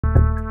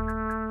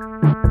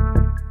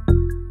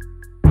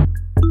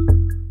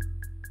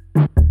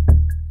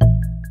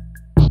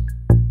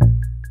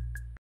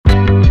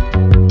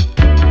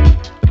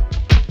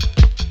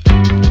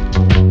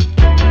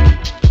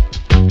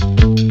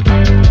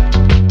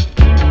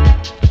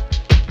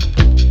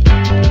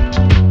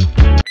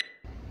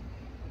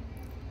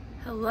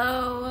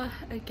Hello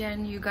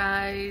again, you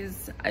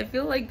guys. I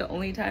feel like the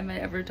only time I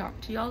ever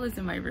talk to y'all is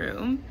in my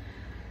room,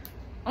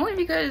 only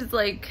because,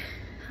 like,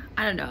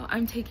 I don't know,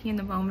 I'm taking in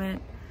the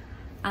moment,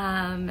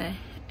 and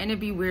it'd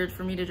be weird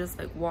for me to just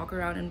like walk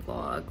around and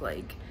vlog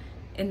like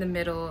in the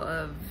middle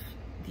of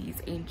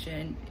these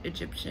ancient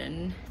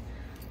Egyptian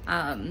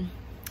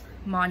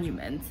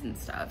monuments and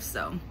stuff.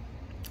 So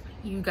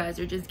you guys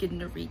are just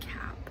getting a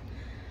recap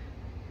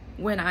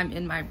when I'm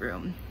in my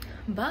room.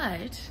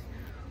 But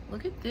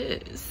look at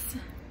this.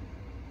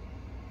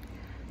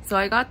 So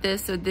I got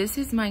this. So this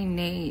is my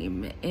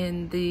name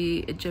in the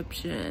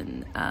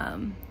Egyptian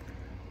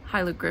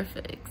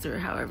hieroglyphics, or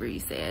however you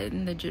say it,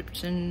 in the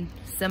Egyptian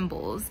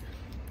symbols.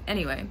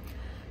 Anyway,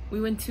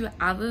 we went to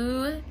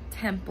Abu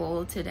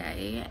Temple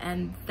today,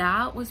 and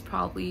that was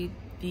probably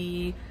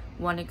the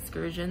one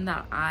excursion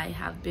that I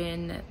have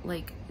been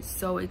like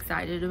so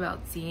excited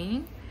about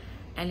seeing,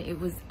 and it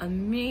was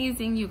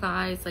amazing, you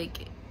guys.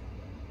 Like,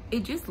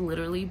 it just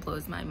literally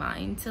blows my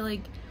mind to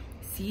like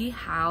see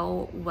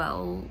how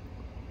well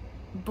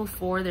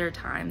before their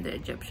time the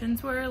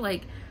Egyptians were.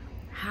 Like,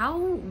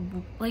 how,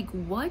 like,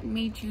 what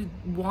made you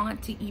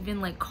want to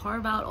even like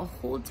carve out a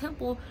whole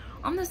temple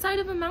on the side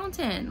of a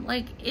mountain?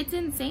 Like, it's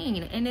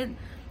insane. And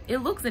it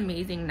looks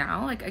amazing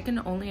now. Like, I can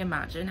only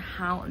imagine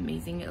how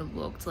amazing it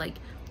looked, like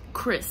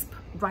crisp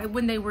right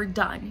when they were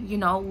done, you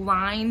know,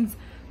 lines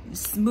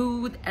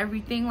smooth,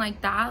 everything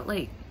like that.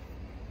 Like,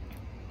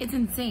 it's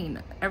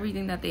insane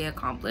everything that they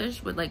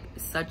accomplished with like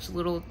such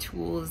little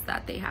tools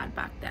that they had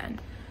back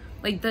then.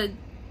 Like,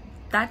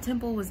 that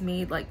temple was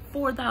made like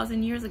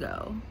 4,000 years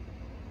ago,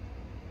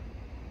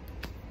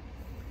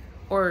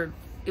 or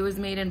it was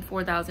made in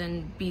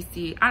 4000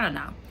 BC. I don't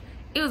know.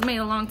 It was made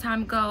a long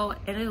time ago,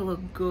 and it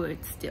looked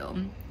good still.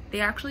 They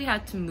actually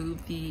had to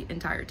move the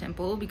entire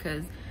temple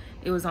because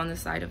it was on the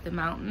side of the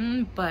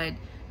mountain, but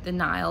the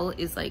Nile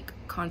is like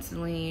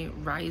constantly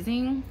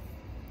rising.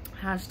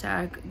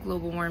 Hashtag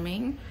global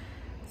warming.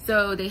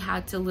 So they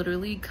had to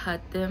literally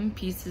cut them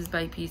pieces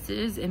by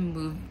pieces and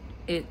move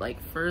it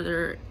like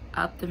further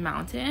up the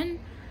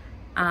mountain.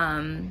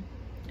 And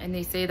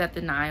they say that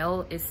the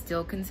Nile is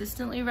still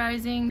consistently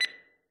rising.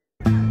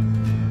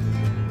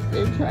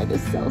 They tried to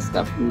sell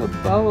stuff from the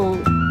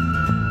boat.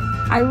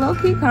 I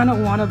low-key kind of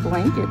want a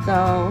blanket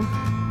though.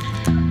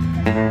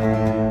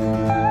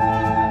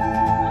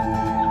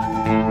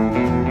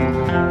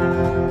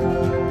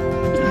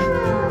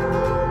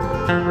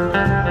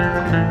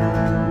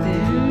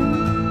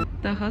 Dude,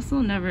 the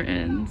hustle never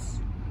ends.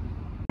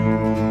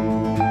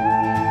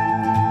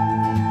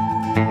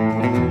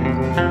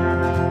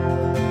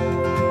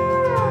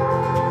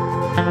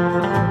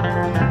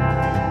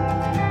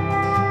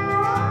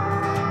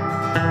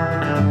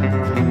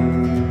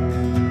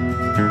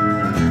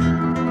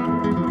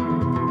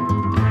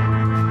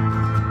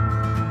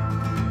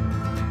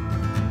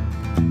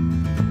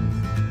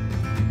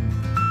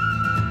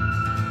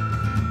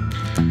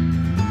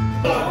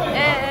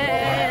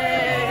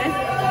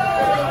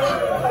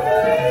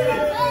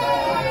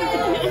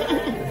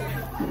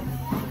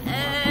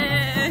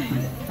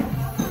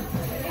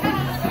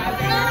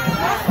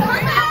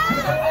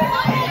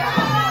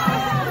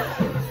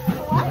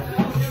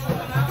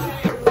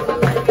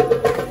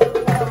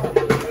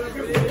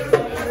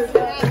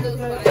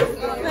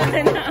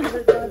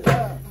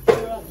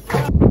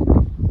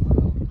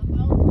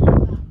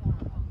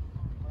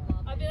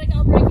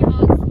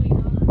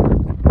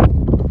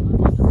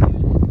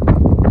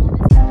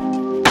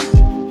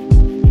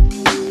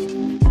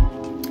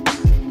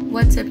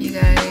 What's up, you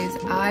guys?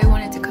 I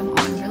wanted to come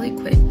on really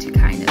quick to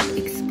kind of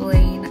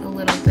explain a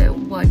little bit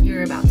what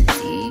you're about to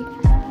see.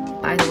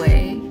 By the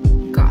way,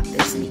 got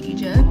this in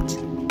Egypt.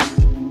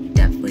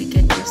 Definitely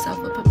get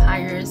yourself a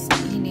papyrus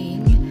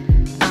eating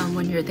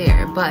when you're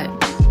there. But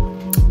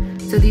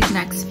so these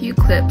next few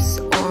clips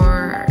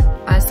are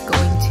us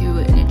going to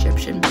an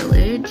Egyptian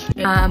village.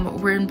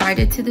 We're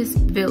invited to this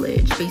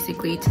village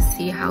basically to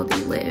see how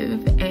they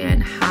live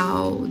and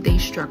how they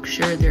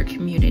structure their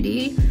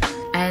community.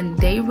 And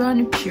they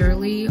run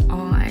purely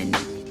on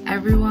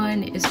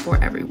everyone is for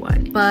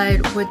everyone. But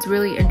what's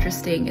really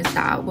interesting is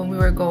that when we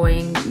were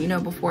going, you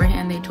know,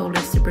 beforehand, they told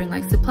us to bring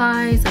like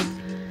supplies, like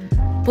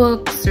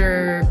books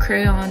or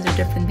crayons or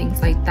different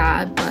things like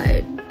that.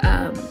 But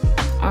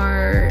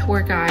our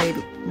tour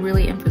guide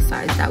really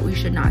emphasized that we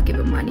should not give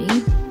them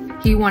money.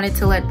 He wanted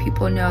to let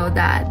people know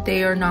that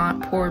they are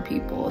not poor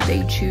people.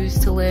 They choose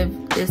to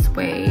live this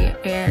way,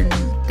 and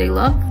they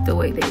love the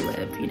way they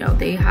live. You know,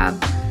 they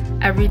have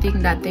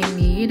everything that they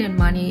need, and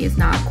money is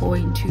not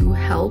going to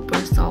help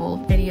or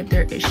solve any of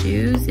their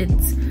issues.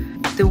 It's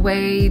the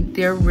way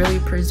they're really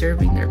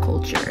preserving their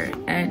culture.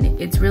 And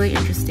it's really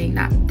interesting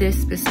that this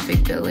specific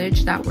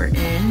village that we're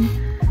in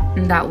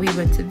and that we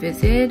went to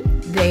visit,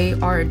 they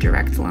are a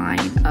direct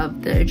line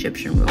of the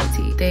Egyptian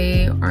royalty.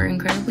 They are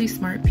incredibly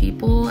smart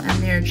people, and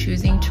they're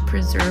choosing to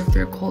preserve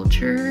their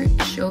culture,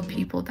 show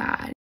people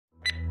that.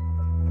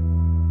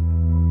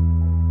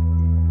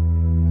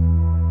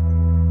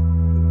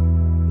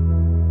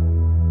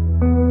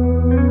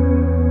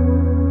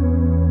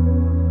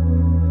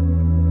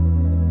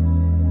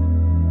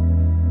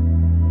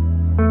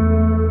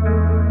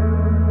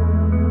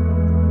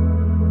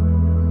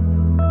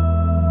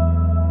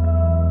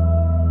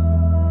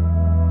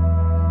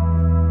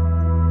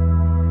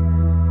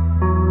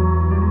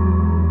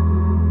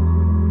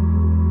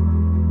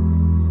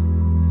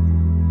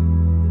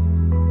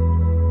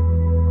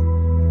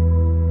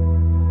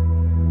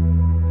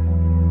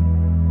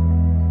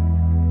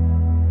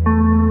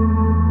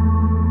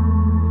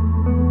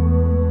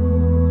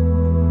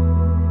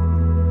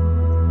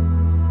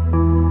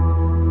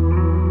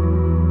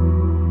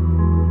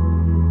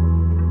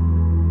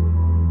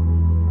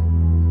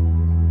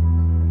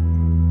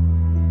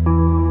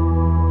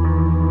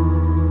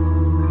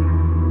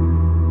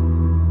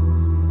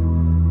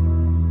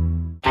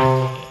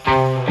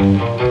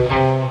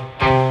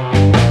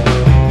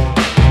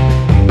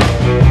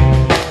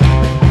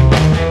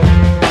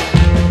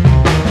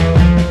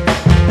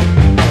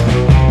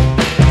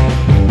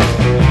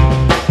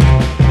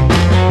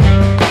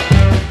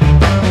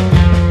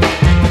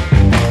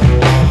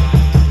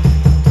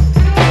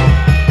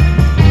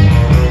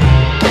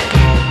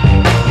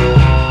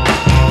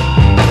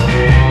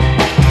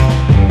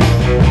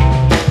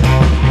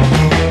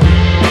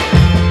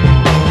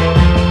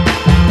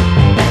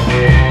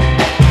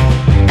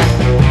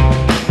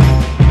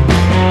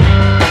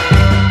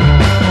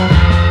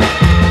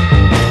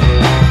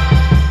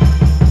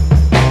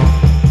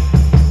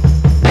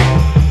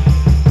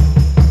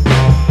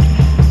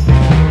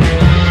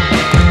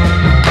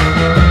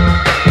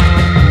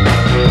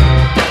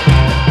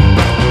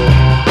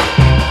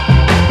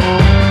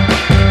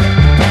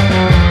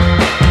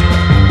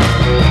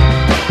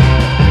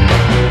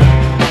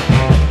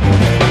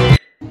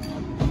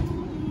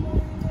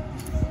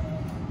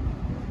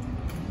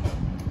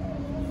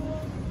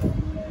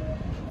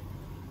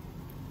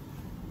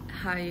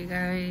 Hi you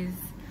guys,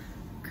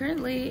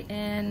 currently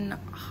in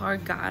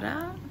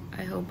Hurghada.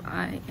 I hope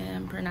I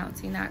am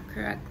pronouncing that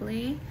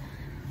correctly.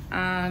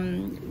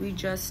 We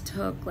just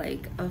took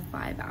like a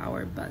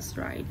 5-hour bus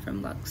ride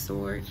from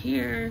Luxor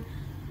here.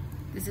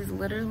 This is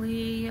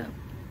literally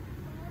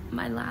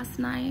my last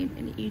night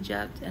in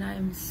Egypt and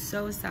I'm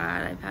so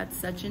sad. I've had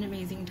such an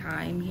amazing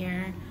time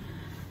here.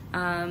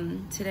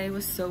 Today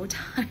was so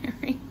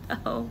tiring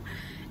though.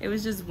 It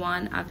was just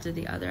one after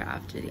the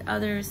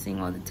other,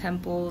 seeing all the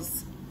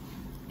temples.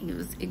 It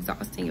was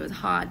exhausting, it was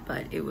hot,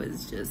 but it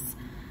was just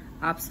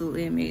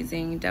absolutely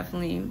amazing.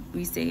 Definitely,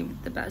 we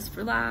saved the best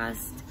for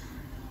last.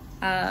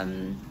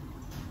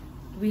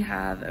 We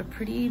have a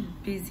pretty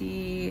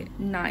busy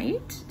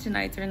night.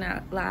 Tonight's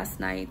our last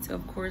night, so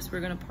of course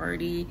we're gonna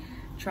party,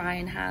 try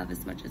and have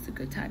as much as a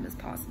good time as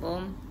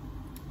possible.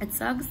 It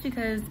sucks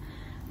because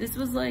this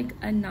was like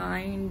a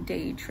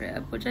 9-day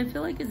trip, which I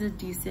feel like is a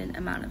decent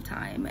amount of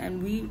time,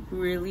 and we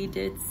really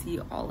did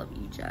see all of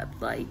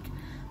Egypt. Like,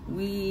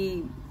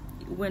 we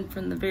went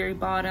from the very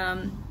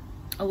bottom.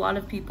 A lot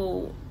of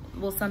people,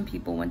 well, some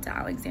people went to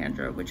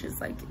Alexandria, which is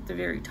like the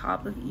very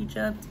top of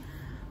Egypt.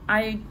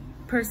 I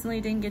personally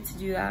didn't get to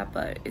do that,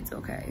 but it's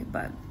okay.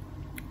 But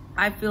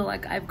I feel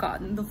like I've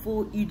gotten the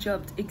full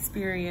Egypt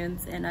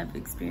experience and I've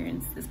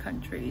experienced this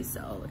country,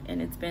 so, and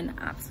it's been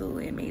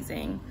absolutely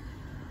amazing.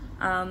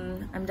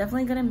 I'm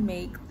definitely gonna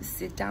make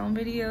sit-down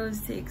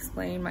videos to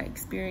explain my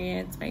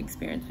experience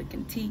with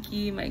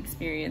Contiki, my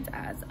experience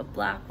as a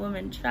Black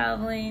woman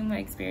traveling, my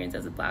experience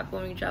as a Black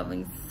woman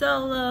traveling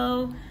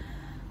solo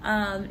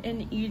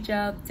in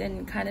Egypt,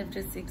 and kind of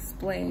just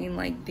explain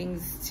like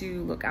things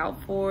to look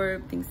out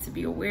for, things to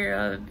be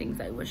aware of, things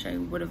I wish I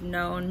would have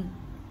known.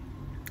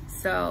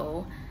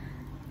 So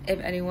if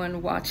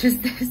anyone watches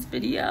this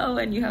video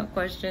and you have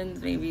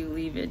questions, maybe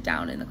leave it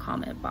down in the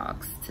comment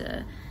box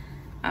to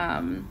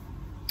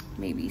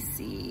maybe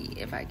see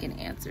if I can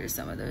answer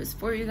some of those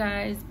for you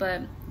guys.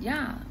 But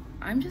yeah,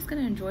 I'm just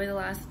gonna enjoy the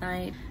last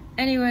night.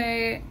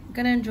 Anyway,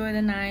 gonna enjoy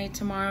the night.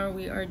 Tomorrow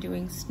we are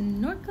doing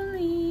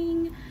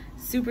snorkeling.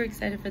 Super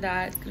excited for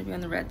that. It's gonna be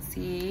on the Red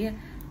Sea.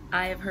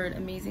 I have heard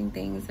amazing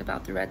things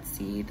about the Red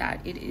Sea,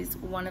 that it is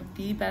one of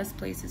the best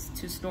places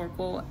to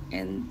snorkel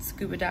and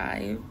scuba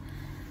dive.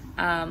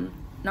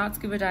 Not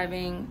scuba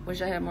diving,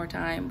 wish I had more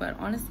time, but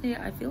honestly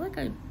I feel like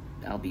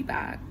I'll be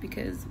back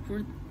because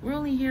we're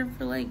only here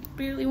for like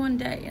barely 1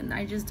 day, and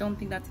I just don't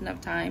think that's enough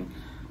time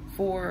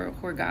for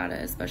Hurghada.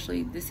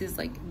 Especially, this is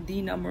like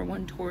the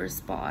 #1 tourist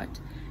spot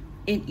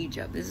in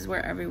Egypt. This is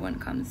where everyone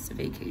comes to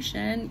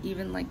vacation,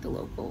 even like the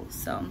locals.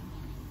 So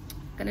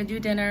gonna do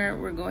dinner.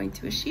 We're going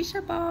to a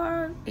shisha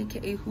bar,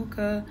 aka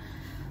hookah,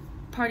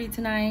 party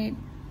tonight,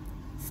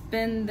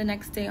 spend the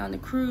next day on the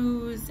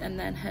cruise, and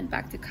then head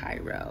back to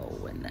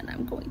Cairo, and then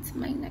I'm going to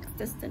my next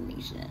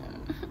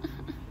destination.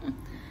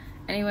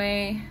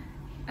 Anyway,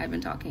 I've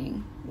been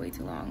talking way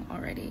too long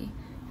already.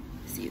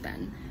 See you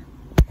then.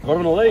 Got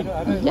him in the league.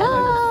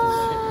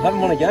 Yeah.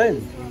 Haven't won a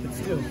game.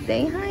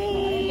 Say hi.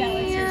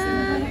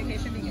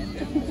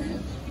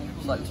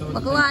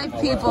 Look alive,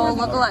 people.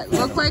 Look alive.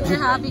 Look like you're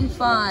having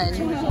fun.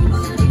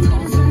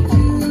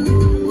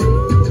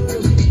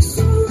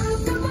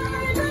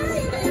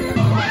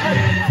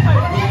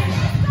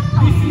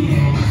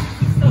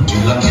 Would you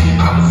like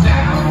to